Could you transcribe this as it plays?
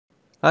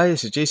Hi,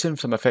 this is Jason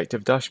from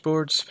Effective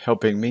Dashboards,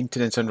 helping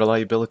maintenance and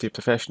reliability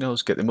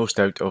professionals get the most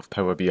out of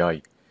Power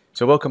BI.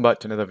 So welcome back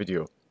to another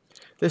video.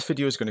 This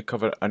video is going to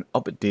cover an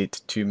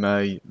update to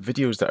my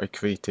videos that I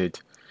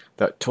created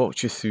that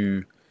talked you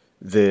through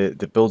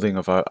the building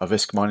of a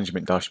risk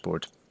management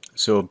dashboard.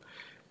 So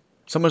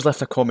someone's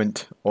left a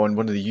comment on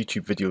one of the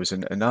YouTube videos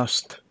and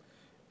asked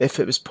if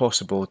it was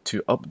possible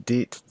to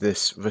update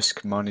this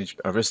risk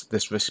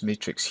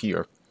matrix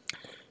here,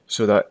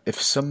 so that if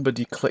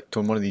somebody clicked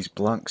on one of these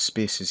blank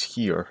spaces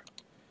here,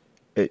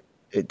 it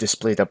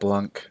displayed a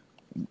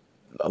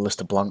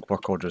list of blank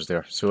work orders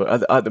there. So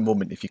at the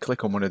moment, if you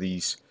click on one of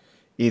these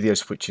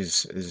areas which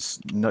is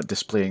not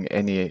displaying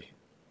any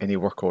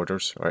work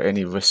orders or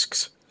any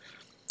risks,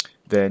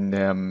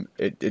 then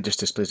it just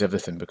displays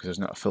everything because there's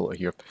not a filter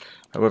here.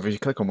 However, if you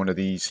click on one of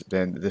these,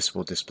 then this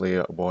will display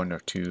 1 or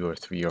 2 or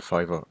 3 or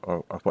 5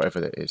 or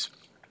whatever that is.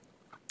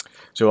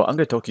 So I'm going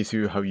to talk you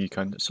through how you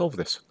can solve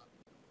this.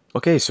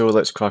 Okay, so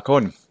let's crack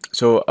on.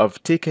 So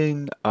I've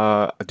taken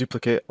a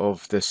duplicate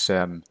of this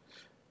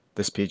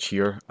page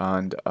here,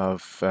 and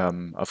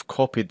I've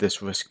copied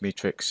this risk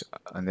matrix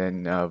and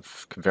then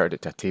I've converted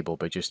it to a table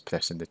by just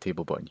pressing the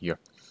table button here.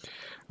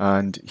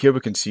 And here we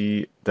can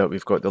see that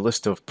we've got the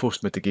list of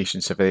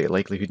post-mitigation severity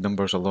likelihood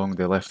numbers along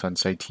the left-hand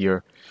side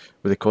here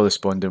with the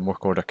corresponding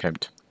work order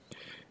count.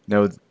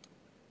 Now,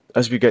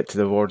 as we get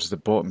towards the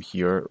bottom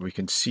here, we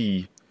can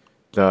see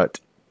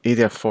that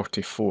area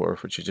 44,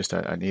 which is just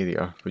an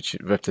area which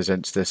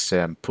represents this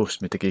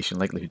post-mitigation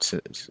likelihood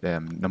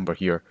number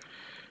here,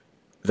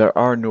 there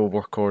are no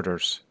work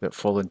orders that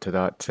fall into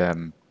that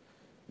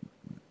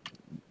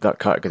that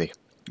category.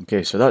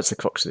 Okay, so that's the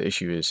crux of the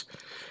issue. Is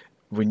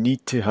we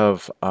need to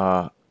have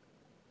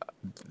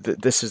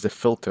this is the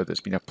filter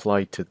that's been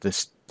applied to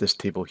this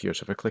table here.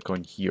 So if I click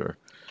on here,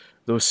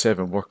 those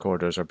 7 work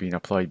orders are being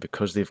applied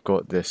because they've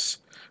got this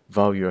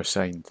value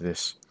assigned,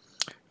 this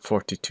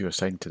 42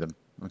 assigned to them.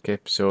 Okay,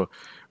 so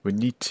we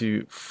need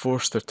to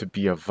force there to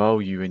be a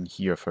value in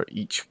here for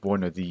each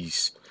one of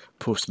these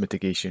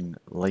post-mitigation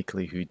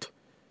likelihood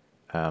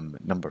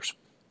numbers.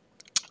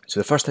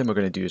 So the first thing we're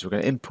going to do is we're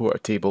going to import a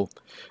table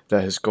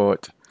that has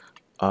got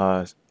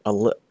has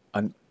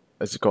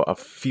got a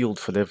field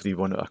for every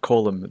one, a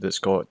column that's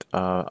got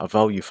a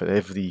value for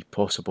every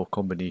possible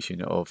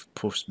combination of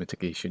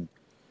post-mitigation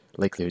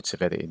likelihood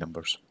severity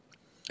numbers.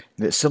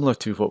 And it's similar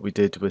to what we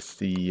did with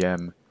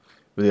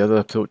the other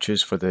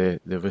approaches for the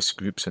risk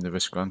groups and the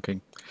risk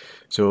ranking.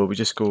 So we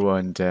just go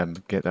and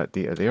get that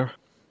data there.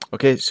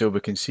 Okay, so we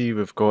can see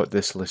we've got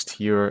this list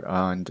here,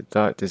 and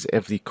that is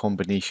every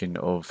combination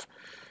of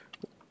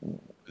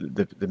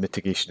the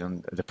mitigation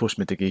and the post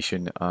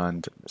mitigation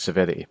and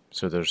severity.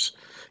 So there's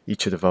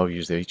each of the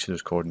values there, each of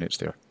those coordinates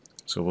there.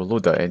 So we'll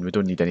load that in. We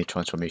don't need any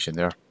transformation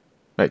there.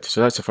 Right,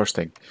 so that's the first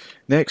thing.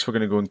 Next, we're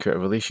going to go and create a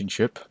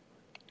relationship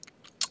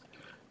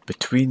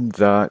between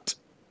that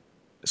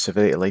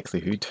severity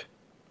likelihood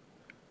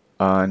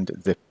and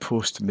the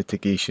post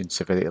mitigation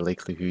severity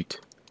likelihood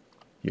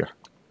here.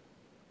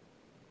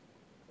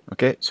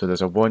 Okay, so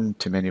there's a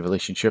one-to-many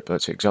relationship.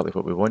 That's exactly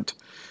what we want.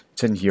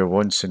 It's in here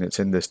once and it's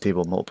in this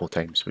table multiple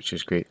times, which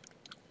is great.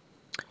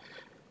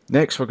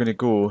 Next, we're going to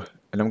go,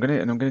 and I'm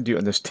going to do it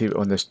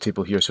on this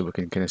table here so we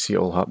can kind of see it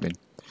all happening.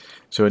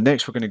 So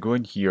next, we're going to go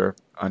in here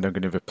and I'm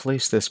going to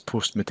replace this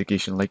post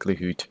mitigation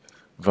likelihood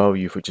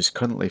value, which is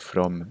currently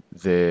from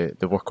the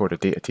work order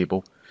data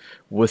table,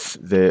 with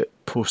the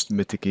post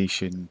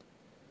mitigation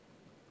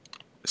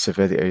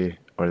severity,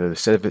 or the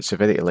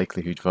severity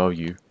likelihood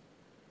value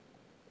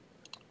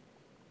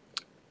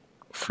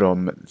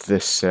from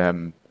this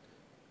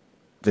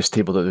this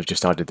table that we've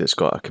just added that's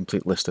got a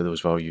complete list of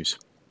those values.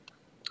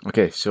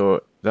 Okay,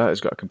 so that has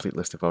got a complete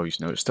list of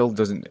values now. It still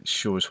doesn't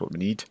show us what we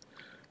need.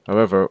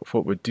 However,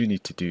 what we do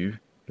need to do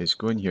is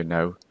go in here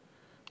now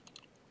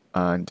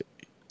and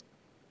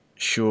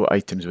show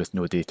items with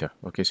no data.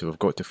 Okay, so we've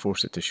got to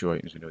force it to show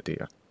items with no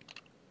data.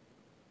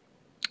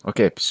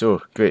 Okay,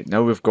 so great.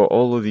 Now we've got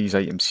all of these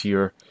items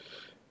here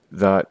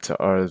that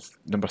are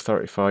number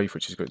 35,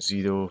 which has got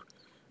 0.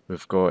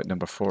 We've got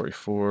number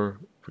 44,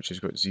 which has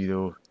got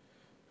 0,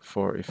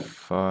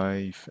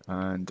 45,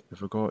 and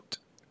have we got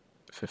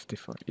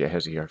 55? Yeah,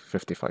 here's here,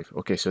 55.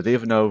 Okay, so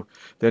they're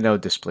now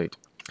displayed.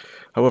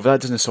 However,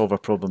 that doesn't solve our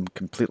problem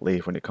completely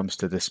when it comes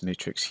to this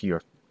matrix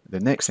here.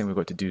 The next thing we've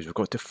got to do is we've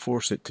got to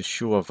force it to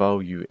show a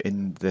value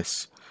in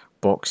this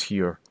box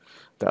here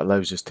that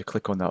allows us to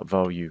click on that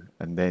value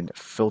and then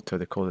filter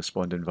the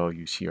corresponding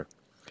values here.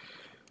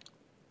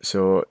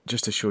 So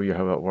just to show you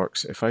how that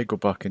works, if I go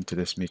back into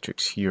this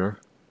matrix here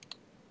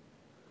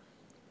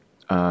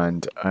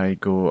and I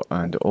go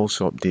and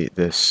also update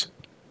this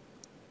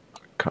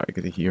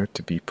category here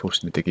to be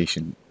post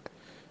mitigation,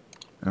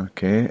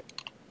 okay,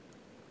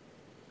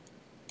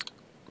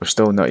 we're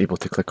still not able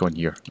to click on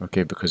here,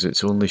 okay, because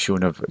it's only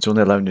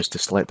allowing us to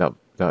select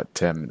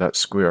that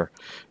square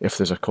if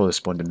there's a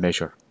corresponding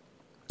measure.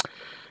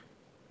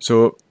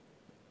 So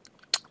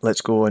let's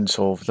go and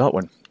solve that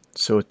one.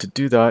 So to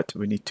do that,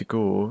 we need to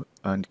go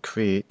and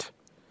create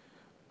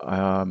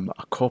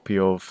a copy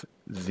of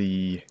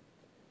the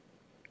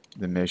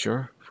the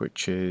measure,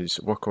 which is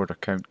work order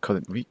count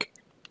current week.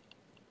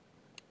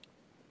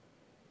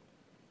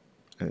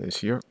 It is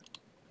here.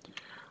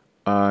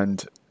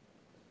 And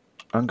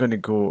I'm going to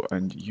go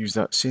and use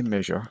that same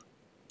measure,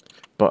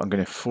 but I'm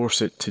going to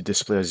force it to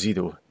display a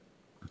 0.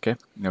 Okay,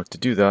 now to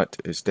do that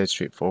is dead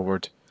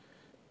straightforward.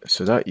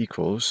 So that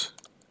equals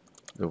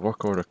the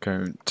work order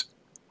count,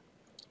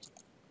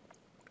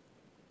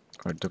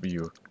 or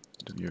W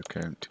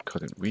count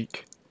current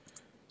week,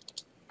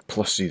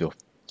 plus 0.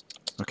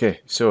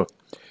 Okay, so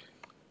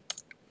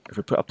if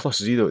we put a plus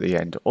 0 at the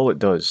end, all it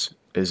does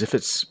is if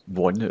it's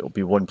 1, it'll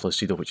be 1 plus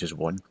 0, which is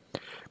 1.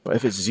 But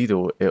if it's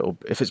 0,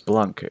 if it's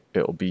blank,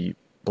 it'll be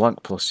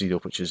blank plus 0,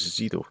 which is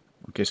 0.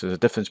 Okay, so there's a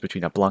difference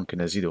between a blank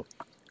and a 0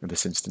 in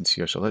this instance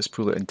here. So let's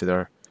pull it into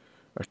our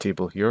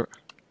table here.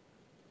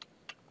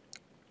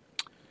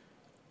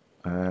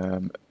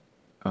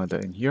 Add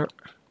that in here.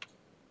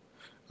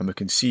 And we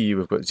can see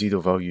we've got 0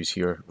 values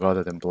here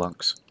rather than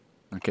blanks.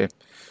 Okay,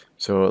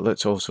 so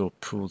let's also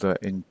pull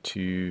that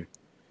into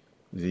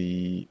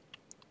this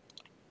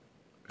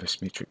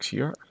matrix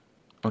here.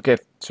 Okay,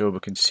 so we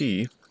can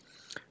see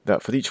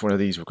that for each one of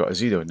these we've got a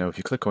 0. Now if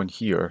you click on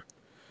here,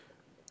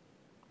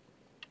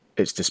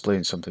 it's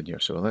displaying something here.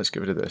 So let's get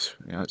rid of this.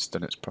 Yeah, it's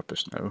done its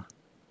purpose now.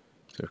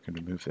 So we can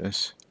remove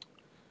this.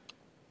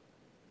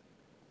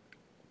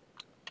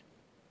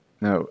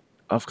 Now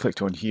I've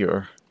clicked on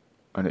here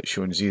and it's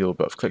showing 0,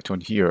 but I've clicked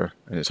on here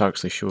and it's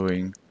actually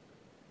showing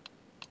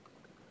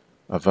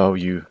a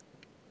value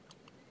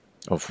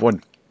of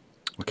 1.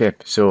 Okay,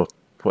 so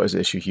what is the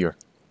issue here?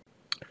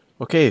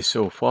 Okay,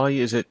 so why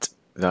is it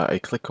that I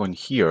click on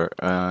here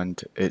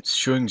and it's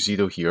showing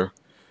 0 here,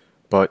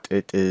 but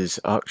it is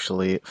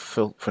actually,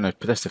 when I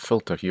press the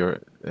filter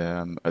here,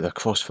 the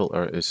cross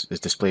filter is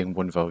displaying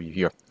 1 value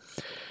here?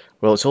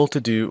 Well, it's all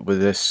to do with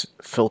this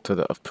filter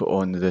that I've put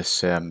on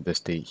this this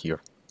date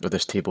here, or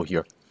this table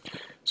here.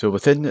 So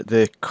within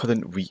the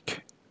current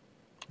week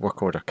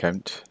work order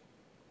count,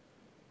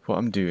 what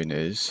I'm doing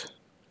is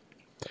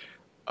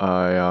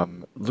I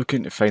am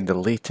looking to find the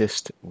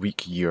latest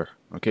week year.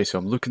 Okay, so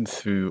I'm looking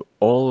through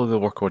all of the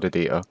work order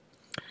data,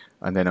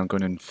 and then I'm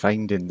going and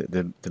finding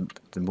the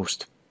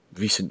most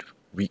recent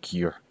week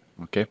year.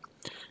 Okay,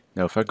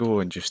 now if I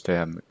go and just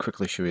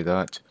quickly show you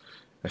that,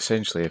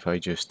 essentially if I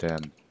just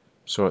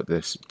sort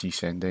this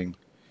descending,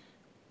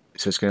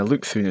 so it's going to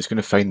look through and it's going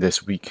to find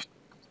this week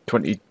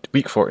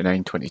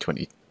 49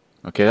 2020.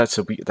 Okay, that's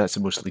a week, that's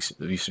the most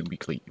recent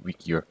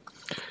week year,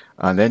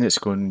 and then it's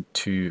going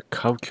to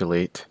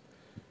calculate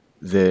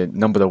the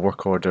number of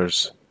work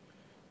orders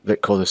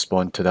that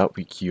correspond to that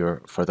week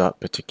year for that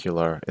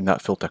particular, in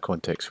that filter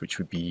context, which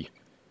would be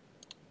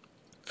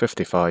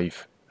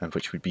 55 and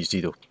which would be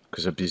 0,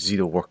 because there'd be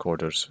 0 work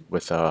orders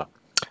with a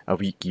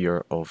week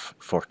year of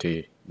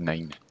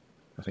 49,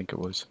 I think it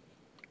was.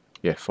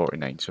 Yeah,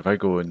 49. So if I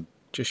go and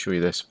just show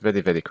you this very,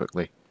 very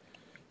quickly,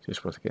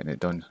 just worth getting it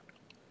done.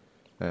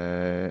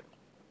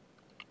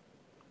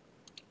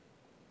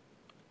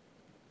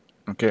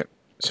 Okay,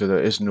 so there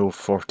is no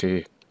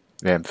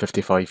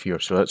 55 here,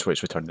 so that's why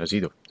it's returning a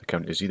 0. The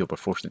count is 0, we're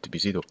forcing it to be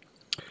 0.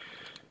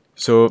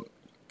 So,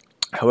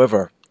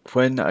 however,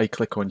 when I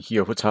click on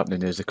here, what's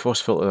happening is the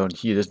cross filter on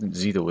here isn't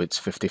 0, it's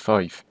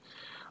 55.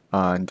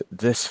 And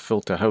this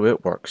filter, how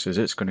it works is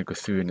it's going to go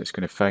through and it's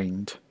going to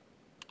find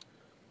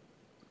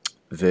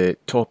the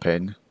top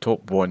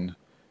 1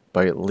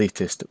 by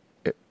latest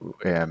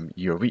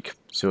year week.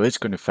 So it's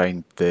going to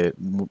find the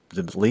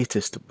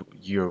latest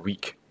year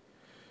week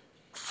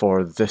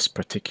for this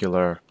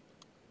particular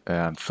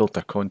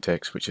filter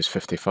context, which is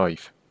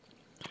 55.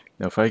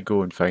 Now if I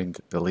go and find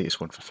the latest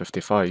one for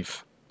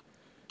 55,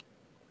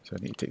 so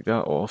I need to take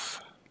that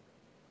off,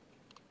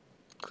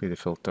 clear the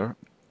filter,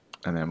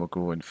 and then we'll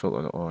go and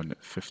filter it on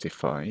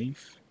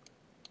 55.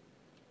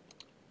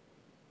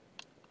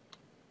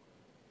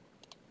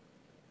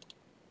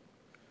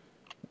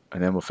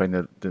 And then we'll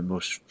find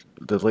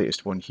the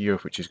latest one here,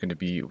 which is going to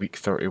be week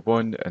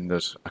 31, and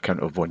there's a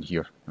count of 1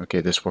 here. Okay,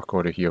 this work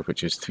order here,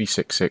 which is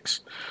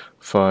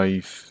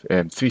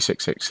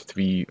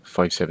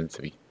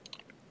 3663573,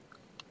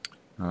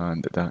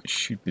 and that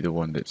should be the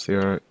one that's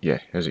there. Yeah,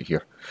 here's it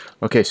here.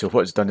 Okay, so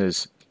what it's done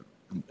is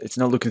it's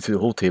not looking through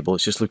the whole table;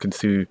 it's just looking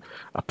through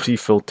a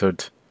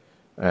pre-filtered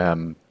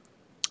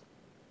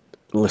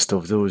list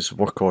of those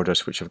work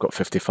orders which have got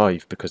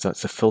 55, because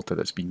that's the filter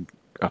that's been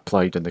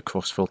applied in the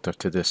cross filter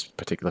to this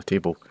particular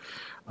table,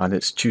 and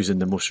it's choosing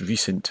the most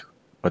recent,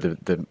 or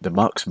the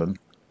maximum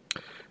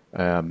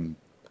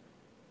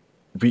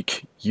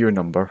week year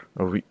number,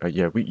 or week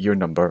year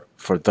number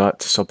for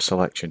that sub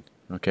selection.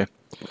 Okay,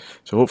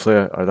 so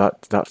hopefully, or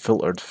that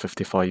filtered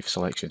 55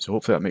 selection, so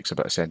hopefully that makes a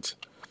bit of sense.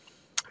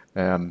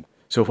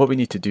 So what we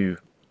need to do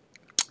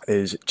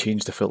is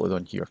change the filter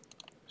on here.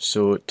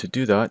 So to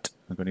do that,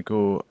 I'm going to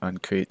go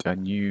and create a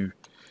new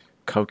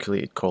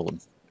calculated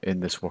column in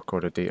this work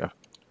order data.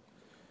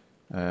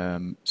 So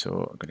I'm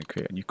going to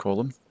create a new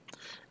column,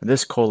 and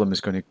this column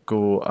is going to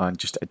go and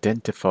just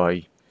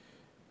identify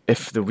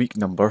if the week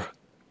number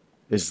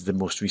is the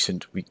most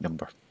recent week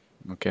number.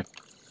 Okay,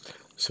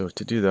 So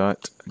to do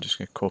that, I'm just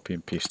going to copy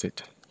and paste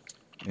it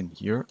in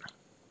here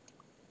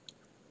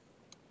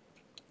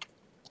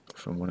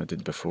from one I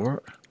did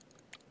before.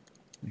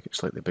 Make it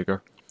slightly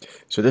bigger.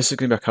 So this is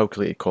going to be a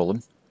calculated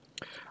column,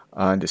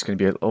 and it's going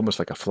to be almost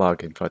like a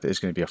flag. In fact, it is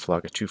going to be a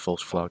flag, a true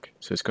false flag.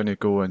 So it's going to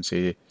go and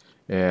say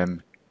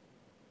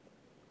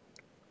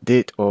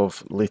date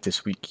of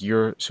latest week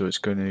year. So it's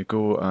going to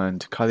go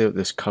and carry out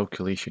this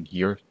calculation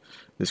here.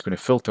 It's going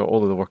to filter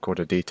all of the work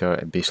order data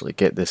and basically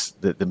get this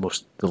the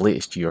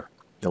latest year,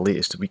 the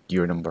latest week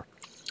year number,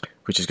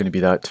 which is going to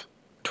be that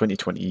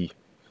 2020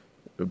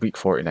 week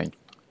 49.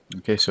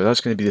 Okay, so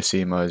that's going to be the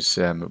same as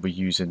we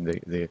use in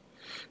the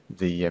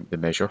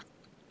measure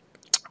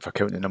for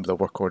counting the number of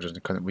work orders in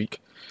the current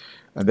week.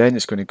 And then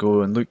it's going to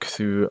go and look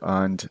through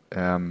and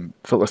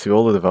filter through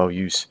all of the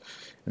values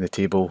in the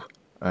table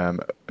and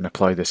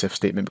apply this if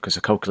statement, because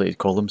it's a calculated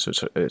column, so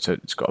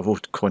it's got a row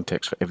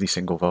context for every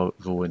single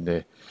row in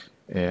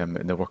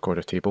the work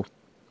order table.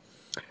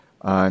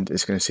 And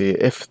it's going to say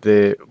if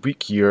the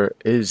week year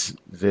is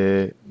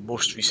the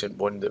most recent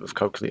one that we've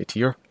calculated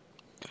here,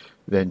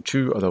 then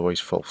true,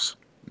 otherwise false.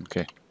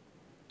 Okay.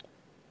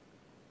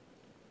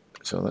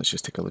 So let's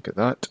just take a look at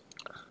that.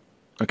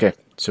 Okay,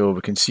 so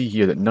we can see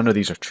here that none of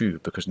these are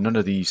true because none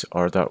of these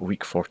are that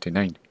week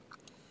 49.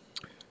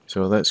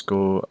 So let's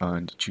go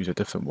and choose a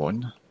different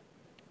one.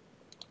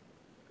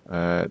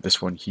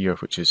 This one here,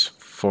 which is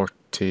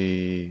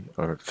 40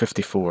 or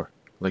 54,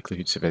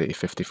 likelihood severity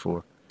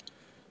 54.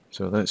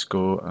 So let's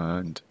go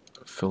and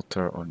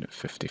filter on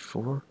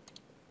 54.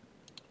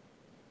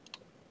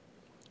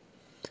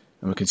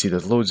 And we can see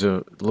there's loads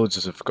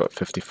have got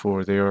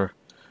 54 there,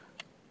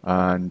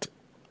 and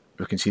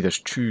we can see there's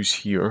trues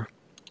here.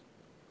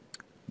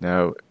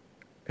 Now,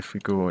 if we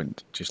go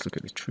and just look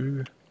at the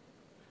true,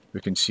 we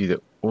can see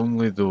that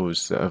only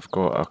those that have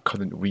got a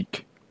current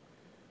week,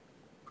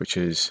 which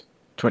is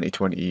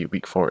 2020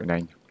 week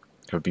 49,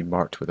 have been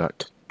marked with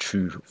that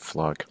true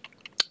flag.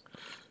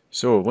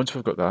 So once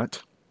we've got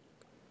that,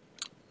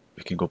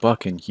 we can go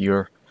back in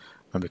here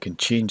and we can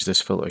change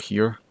this filter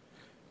here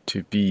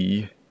to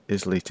be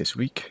is latest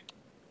week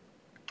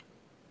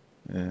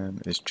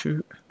is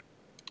true.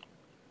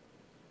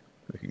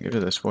 We can get rid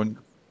of this one,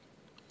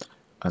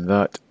 and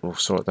that will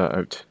sort that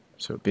out.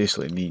 So it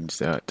basically means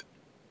that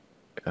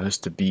it has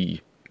to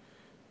be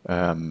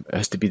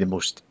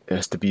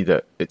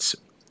that it's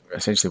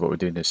essentially what we're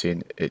doing is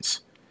saying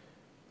it's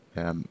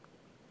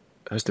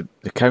has to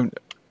the count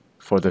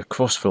for the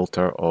cross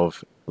filter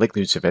of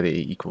likelihood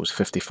severity equals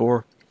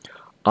 54,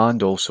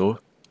 and also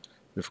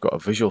we've got a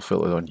visual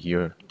filter on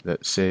here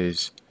that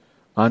says,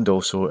 and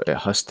also it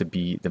has to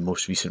be the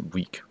most recent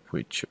week,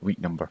 which week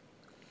number,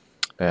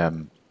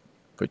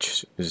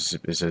 which is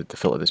the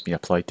filter that's been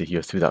applied to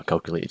here through that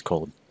calculated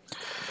column.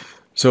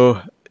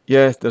 So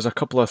yeah, there's a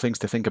couple of things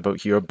to think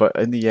about here, but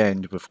in the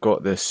end we've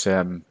got this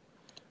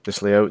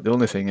this layout. The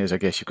only thing is, I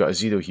guess you've got a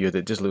 0 here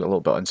that does look a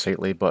little bit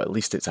unsightly, but at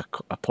least it's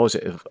a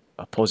positive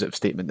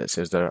statement that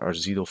says that our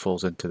 0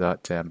 falls into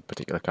that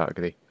particular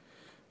category.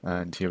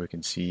 And here we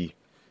can see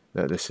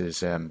that this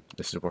is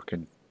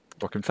working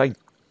fine.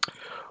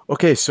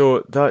 Okay,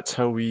 so that's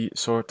how we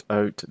sort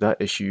out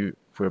that issue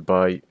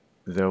whereby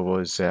there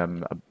was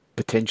a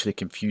potentially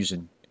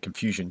confusion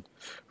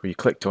where you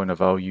clicked on a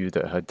value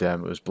that had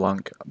it was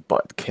blank,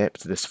 but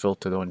kept this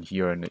filter on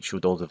here, and it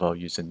showed all the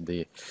values in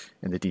the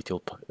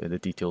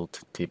detailed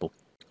table.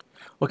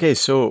 Okay,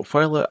 so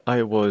while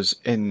I was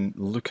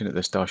looking at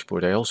this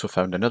dashboard, I also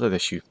found another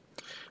issue,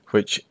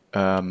 which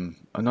I'm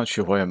not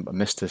sure why I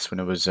missed this when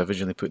I was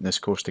originally putting this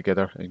course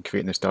together and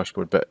creating this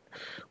dashboard. But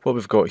what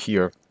we've got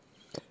here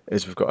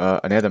is we've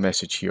got an error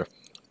message here.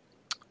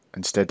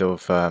 Instead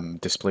of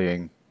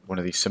displaying one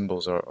of these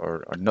symbols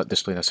or not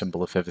displaying a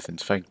symbol if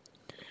everything's fine.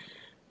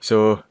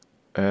 So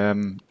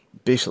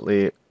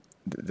basically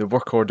the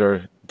work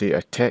order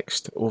data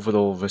text,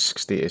 overall risk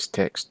status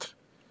text,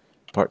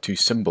 part 2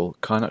 symbol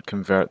cannot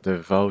convert the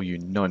value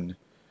none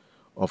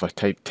of a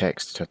type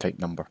text to a type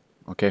number.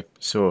 Okay,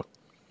 so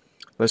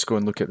let's go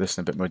and look at this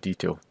in a bit more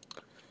detail.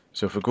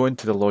 So if we go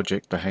into the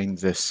logic behind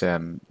this,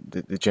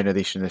 the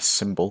generation of this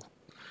symbol,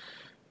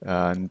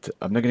 and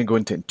I'm not going to go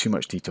into it in too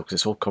much detail because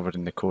it's all covered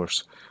in the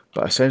course,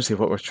 but essentially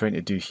what we're trying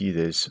to do here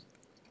is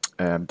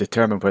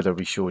determine whether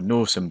we show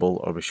no symbol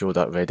or we show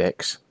that red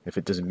X if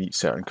it doesn't meet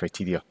certain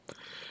criteria.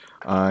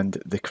 And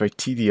the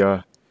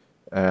criteria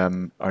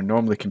are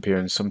normally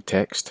comparing some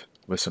text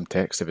with some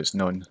text. If it's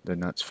none, then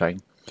that's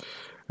fine.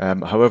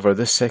 However,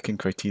 this second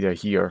criteria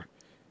here,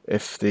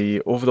 if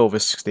the overall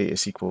risk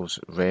status equals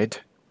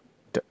red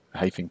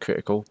hyphen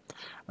critical,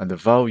 and the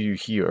value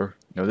here,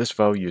 now this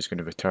value is going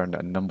to return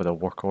a number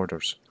of work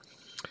orders,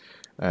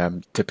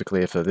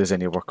 typically if there is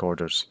any work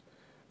orders,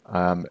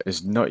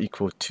 is not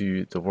equal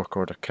to the work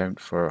order count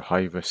for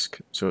high risk.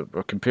 So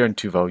we're comparing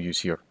two values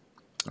here.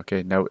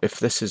 Okay, now if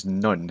this is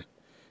none,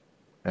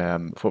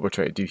 what we're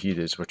trying to do here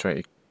is we're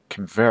trying to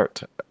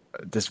convert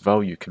this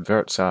value,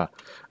 converts a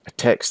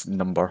text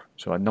number,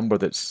 so a number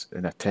that's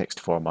in a text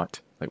format,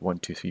 like 1,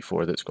 2, 3,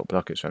 4, that's got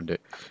brackets around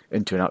it,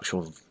 into an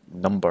actual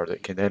number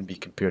that can then be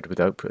compared with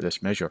the output of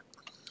this measure.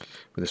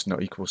 with this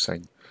not equal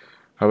sign.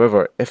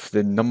 However, if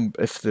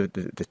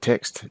the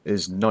text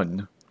is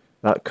none,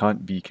 that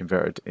can't be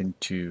converted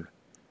into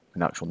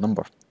an actual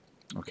number.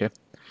 Okay,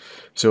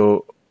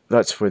 so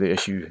that's where the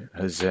issue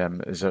has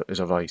is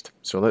arised.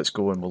 So let's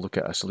go and we'll look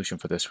at a solution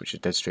for this, which is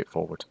dead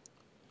straightforward.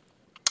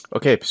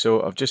 Okay,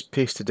 so I've just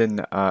pasted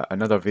in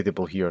another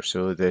variable here.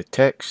 So the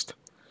text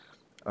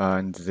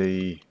and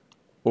the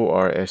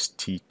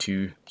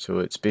ORST2, so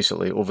it's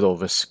basically overall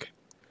risk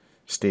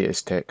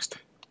status text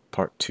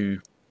part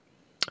 2,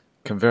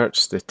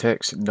 converts the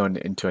text none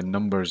into a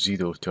number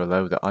 0 to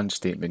allow the AND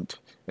statement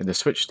in the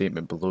switch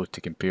statement below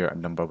to compare a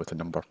number with a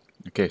number.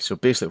 Okay, so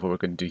basically what we're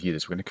going to do here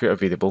is we're going to create a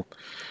variable,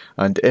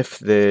 and if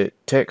the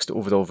text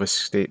overall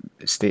risk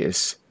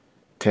status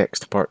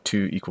text part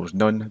 2 equals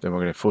none, then we're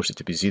going to force it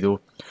to be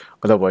 0.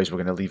 Otherwise, we're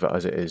going to leave it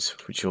as it is,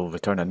 which will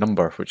return a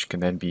number, which can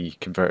then be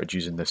converted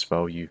using this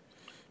value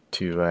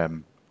to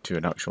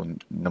an actual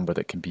number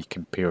that can be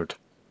compared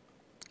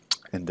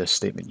in this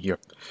statement here.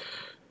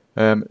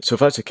 So if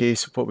that's the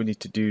case, what we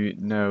need to do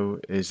now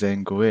is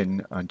then go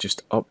in and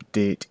just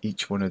update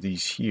each one of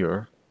these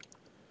here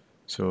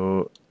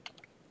so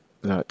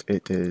that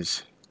it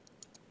is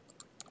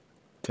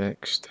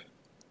text,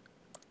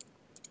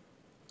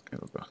 there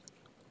we go,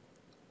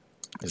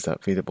 is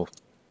that variable.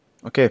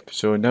 Okay,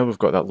 so now we've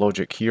got that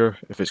logic here.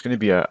 If it's going to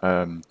be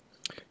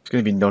it's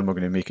going to be none, we're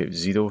going to make it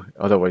 0.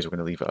 Otherwise, we're going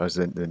to leave it as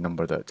the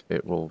number that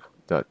it will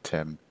that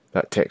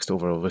text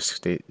overall risk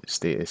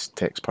status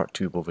text part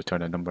 2 will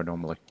return a number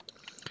normally.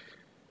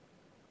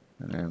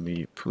 And then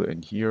we put it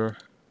in here,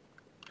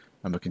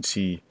 and we can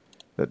see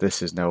that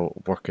this is now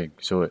working.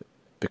 So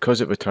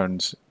because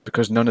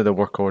none of the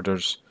work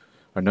orders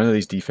or none of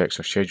these defects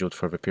are scheduled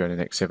for repair in the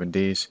next 7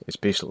 days, it's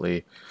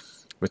basically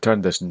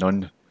returned this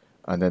none,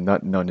 and then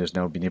that none is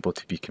now being able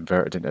to be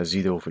converted into a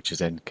 0, which is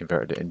then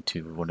converted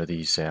into one of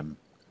these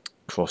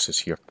crosses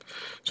here.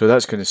 So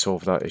that's going to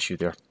solve that issue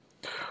there.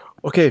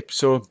 Okay,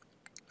 so a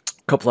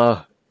couple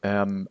of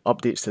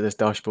updates to this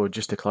dashboard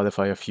just to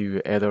clarify a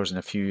few errors and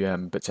a few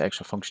bits of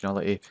extra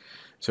functionality.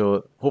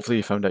 So hopefully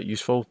you found that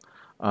useful,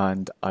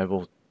 and I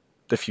will,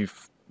 if you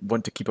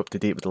want to keep up to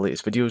date with the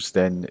latest videos,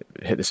 then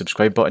hit the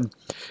subscribe button.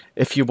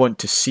 If you want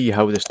to see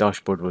how this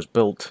dashboard was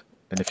built,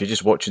 and if you're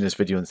just watching this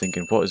video and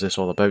thinking, what is this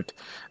all about,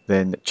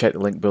 then check the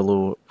link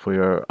below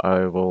where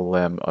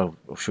I'll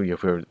show you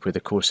where the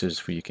course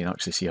is, where you can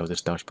actually see how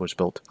this dashboard is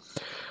built.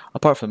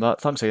 Apart from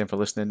that, thanks again for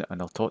listening,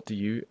 and I'll talk to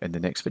you in the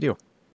next video.